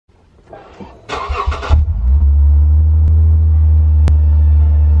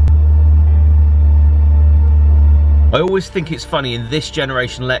I always think it's funny in this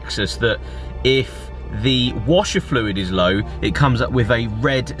generation Lexus that if the washer fluid is low, it comes up with a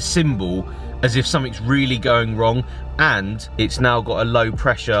red symbol as if something's really going wrong, and it's now got a low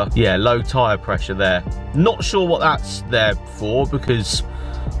pressure, yeah, low tyre pressure there. Not sure what that's there for because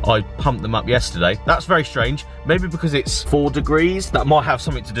I pumped them up yesterday. That's very strange. Maybe because it's 4 degrees, that might have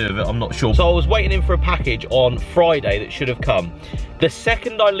something to do with it, I'm not sure. So I was waiting in for a package on Friday that should have come. The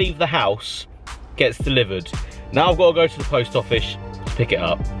second I leave the house, gets delivered. Now I've got to go to the post office to pick it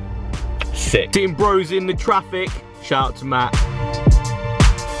up. Sick. Seeing bros in the traffic, shout out to Matt.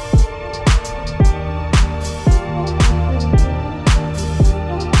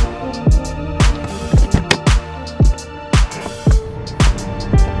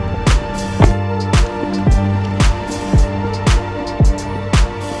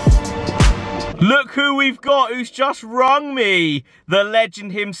 Look who we've got, who's just rung me. The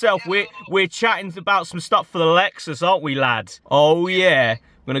legend himself. We're chatting about some stuff for the Lexus, aren't we, lad? Oh yeah.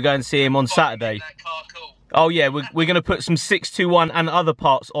 We're gonna go and see him on Saturday. Oh yeah, we're gonna put some 621 and other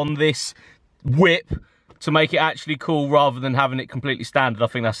parts on this whip to make it actually cool rather than having it completely standard. I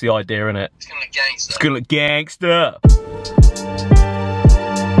think that's the idea, isn't it? It's gonna look gangster. It's gonna look gangster.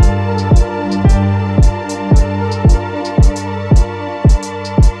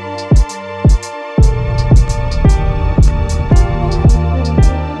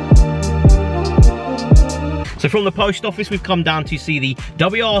 So from the post office, we've come down to see the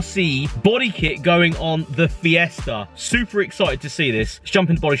WRC body kit going on the Fiesta. Super excited to see this. Let's jump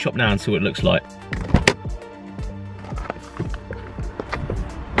into the body shop now and see what it looks like.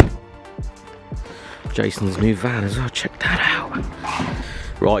 Jason's new van as well, check that out.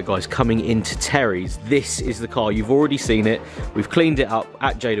 Right guys, coming into Terry's. This is the car, you've already seen it. We've cleaned it up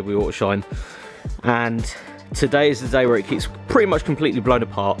at JW Autoshine. And today is the day where it gets pretty much completely blown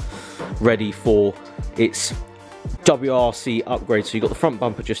apart, ready for its WRC upgrade. So you've got the front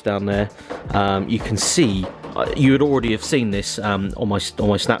bumper just down there. You can see, you would already have seen this on my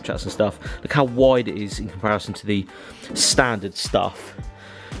Snapchats and stuff. Look how wide it is in comparison to the standard stuff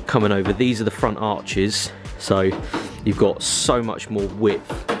coming over. These are the front arches, so you've got so much more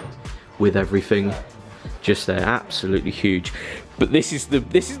width with everything just there. Absolutely huge. But this is the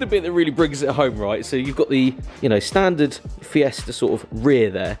bit that really brings it home, right? So you've got the, you know, standard Fiesta sort of rear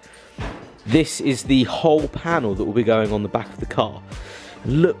there. This is the whole panel that will be going on the back of the car.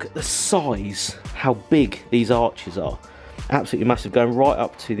 Look at the size, how big these arches are. Absolutely massive, going right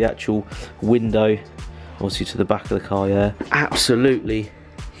up to the actual window, obviously to the back of the car, yeah. Absolutely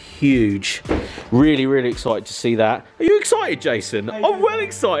huge. Really, really excited to see that. Are you excited, Jason? I'm well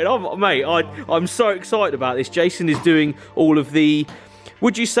excited. I'm so excited about this. Jason is doing all of the,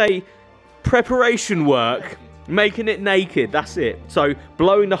 would you say, preparation work? Making it naked, that's it. So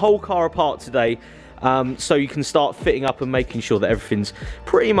blowing the whole car apart today, so you can start fitting up and making sure that everything's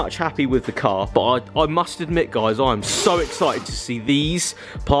pretty much happy with the car. But I must admit, guys, I'm so excited to see these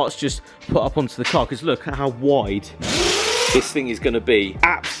parts just put up onto the car, because look at how wide this thing is going to be.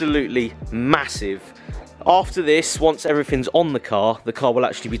 Absolutely massive. After this, once everything's on the car will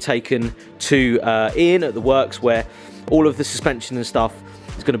actually be taken to Ian at the works, where all of the suspension and stuff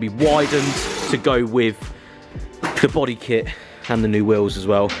is going to be widened to go with the body kit and the new wheels as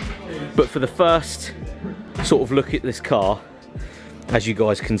well. But for the first sort of look at this car, as you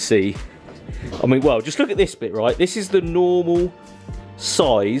guys can see, I mean, well, just look at this bit, right? This is the normal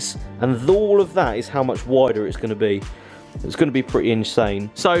size, and all of that is how much wider it's going to be. It's going to be pretty insane.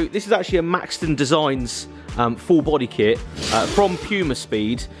 So this is actually a MAXTON Designs full body kit from Puma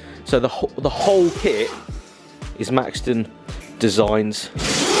Speed. So the whole kit is MAXTON Designs.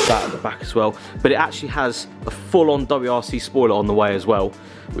 That at the back as well, but it actually has a full-on WRC spoiler on the way as well,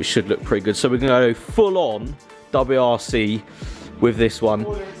 which should look pretty good. So we're going to go full-on WRC with this one. The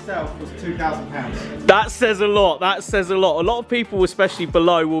spoiler itself was £2,000. That says a lot. That says a lot. A lot of people, especially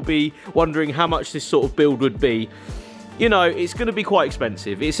below, will be wondering how much this sort of build would be. You know, it's going to be quite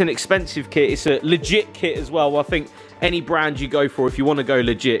expensive. It's an expensive kit. It's a legit kit as well. I think any brand you go for, if you want to go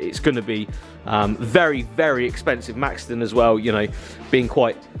legit, it's going to be very, very expensive. MAXTON as well, you know, being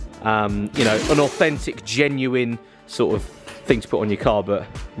quite, you know, an authentic, genuine sort of thing to put on your car. But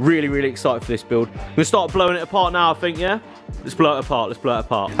really, really excited for this build. We're going to start blowing it apart now, I think, yeah? Let's blow it apart, let's blow it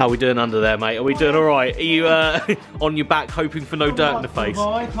apart. How are we doing under there, mate? Are we doing all right? Are you on your back hoping for no dirt in the face?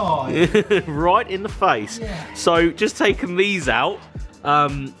 Right in the face. Yeah. So just taking these out,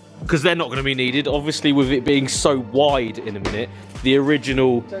 because they're not going to be needed, obviously, with it being so wide in a minute. The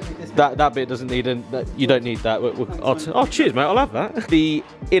original, that bit doesn't need, you don't need that. Oh, cheers, mate, I'll have that. The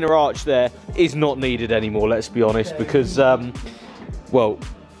inner arch there is not needed anymore, let's be honest, because, well,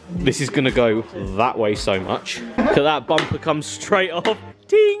 This is gonna go that way so much. Look at that bumper comes straight off.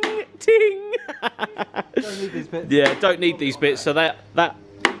 Ting, ting. Don't need these bits. Yeah, don't need these bits, so that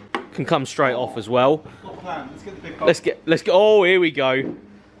can come straight off as well. Let's get the big bumper. Let's get. Oh, here we go.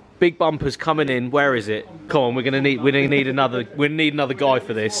 Big bumper's coming in. Where is it? Come on, we're gonna need another guy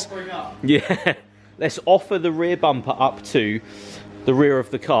for this. Yeah. Let's offer the rear bumper up to the rear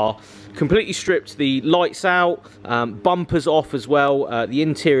of the car. Completely stripped the lights out, bumpers off as well, the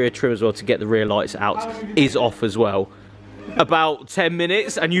interior trim as well to get the rear lights out is off as well. About 10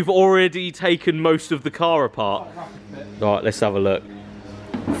 minutes and you've already taken most of the car apart. Right, let's have a look.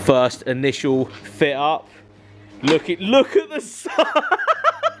 First initial fit up. Look at the size.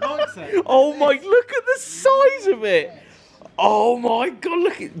 Oh my, look at the size of it. Oh my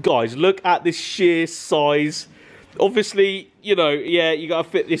god, look at this sheer size. Obviously, you know, yeah, you gotta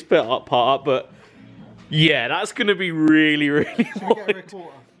fit this part up, but yeah, that's gonna be really, really wide.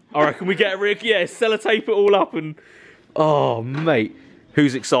 I reckon we get a rig, yeah, sellotape it all up and oh mate,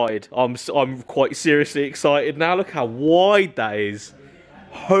 who's excited? I'm quite seriously excited now. Look how wide that is.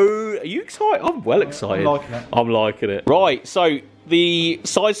 Are you excited? I'm well excited. I'm liking it. Right, so the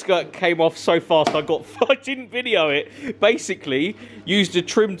side skirt came off so fast I didn't video it. Basically, used a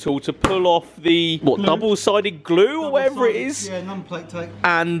trim tool to pull off the double-sided glue or whatever it is. Yeah, numplate tape.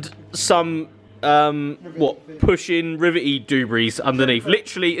 And some push-in rivety doobies underneath.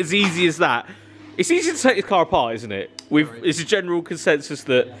 Literally as easy as that. It's easy to take this car apart, isn't it? It's a general consensus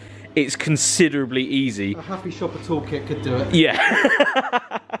that it's considerably easy. A happy shopper toolkit could do it. Yeah.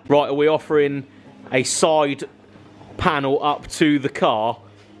 Right, are we offering a side panel up to the car?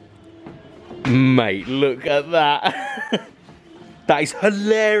 Mate, look at that. That is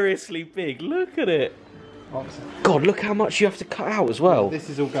hilariously big. Look at it. God, look how much you have to cut out as well. This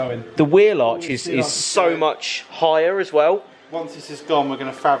is all going. The wheel arch is so much higher as well. Once this is gone, we're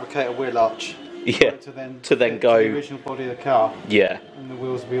going to fabricate a wheel arch. Yeah. To then go to the original body of the car. Yeah. And the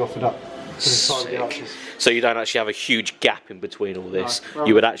wheels will be offered up to the side of the arches. So you don't actually have a huge gap in between all this. No,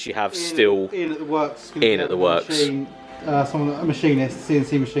 you would actually have Ian at the works. A machinist,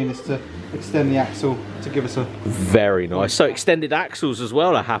 CNC machinist, to extend the axle to give us a... Very nice. So extended axles as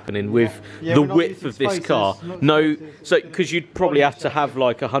well are happening with the width of this car. No, so because you'd probably have to have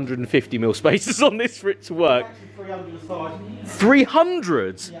like 150mm spacers on this for it to work. 300 aside.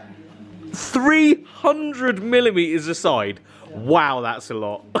 300? Yeah. 300mm aside. Wow, that's a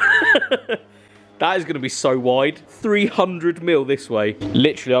lot. That is going to be so wide. 300mm this way.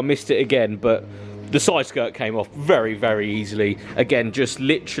 Literally, I missed it again, but the side skirt came off very, very easily. Again, just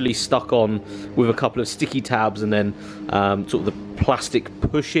literally stuck on with a couple of sticky tabs and then sort of the plastic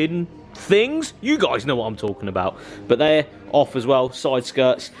push-in things. You guys know what I'm talking about. But they're off as well, side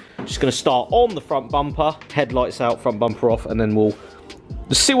skirts. Just going to start on the front bumper. Headlights out, front bumper off, and then we'll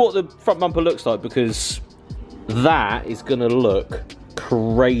see what the front bumper looks like, because that is going to look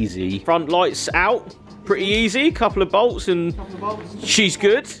crazy. Front lights out, pretty easy. Couple of bolts and she's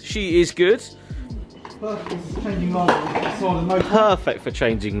good. She is good. Perfect for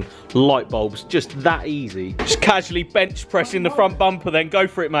changing light bulbs. Just that easy. Just casually bench pressing the front bumper then. Go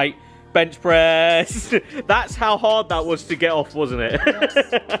for it, mate. Bench press. That's how hard that was to get off, wasn't it?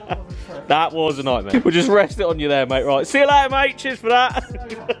 That was a nightmare. We'll just rest it on you there, mate. Right, see you later, mate. Cheers for that.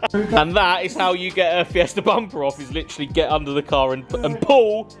 And that is how you get a Fiesta bumper off, is literally get under the car and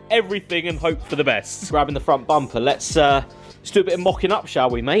pull everything and hope for the best. Grabbing the front bumper. Let's do a bit of mocking up, shall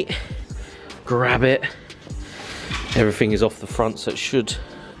we, mate? Grab it. Everything is off the front, so it should,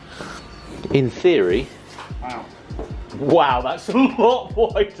 in theory... Wow, that's a lot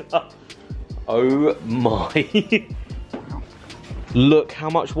wider. Oh my. Look how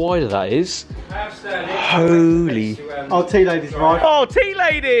much wider that is. Holy. Oh, T-Lady's right. Oh,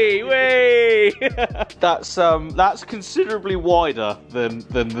 T-Lady! Whee! That's considerably wider than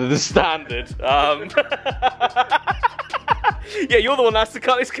the standard. Yeah, you're the one that has to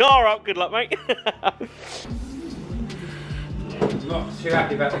cut this car up. Good luck, mate. Not too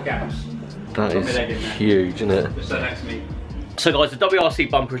happy about the gaps. That is huge, isn't it? Just next to me. So guys, the WRC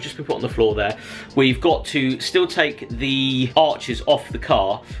bumper has just been put on the floor there. We've got to still take the arches off the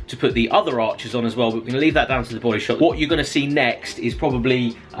car to put the other arches on as well. We're going to leave that down to the body shop. What you're going to see next is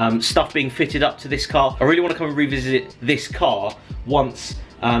probably stuff being fitted up to this car. I really want to come and revisit this car once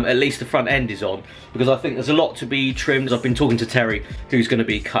at least the front end is on, because I think there's a lot to be trimmed. I've been talking to Terry, who's going to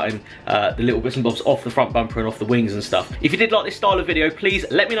be cutting the little bits and bobs off the front bumper and off the wings and stuff. If you did like this style of video, please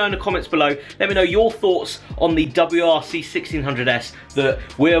let me know in the comments below. Let me know your thoughts on the WRC 1600S that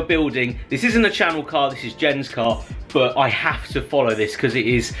we're building. This isn't a channel car, this is Jen's car, but I have to follow this because it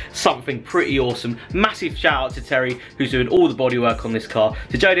is something pretty awesome. Massive shout out to Terry, who's doing all the bodywork on this car,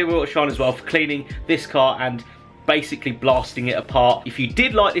 to JW Auto Shine as well for cleaning this car and basically blasting it apart. If you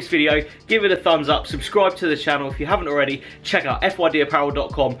did like this video, give it a thumbs up, subscribe to the channel. If you haven't already, check out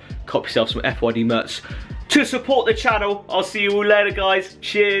fydapparel.com, cop yourself some FYD merch to support the channel. I'll see you all later, guys.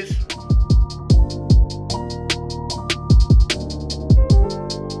 Cheers.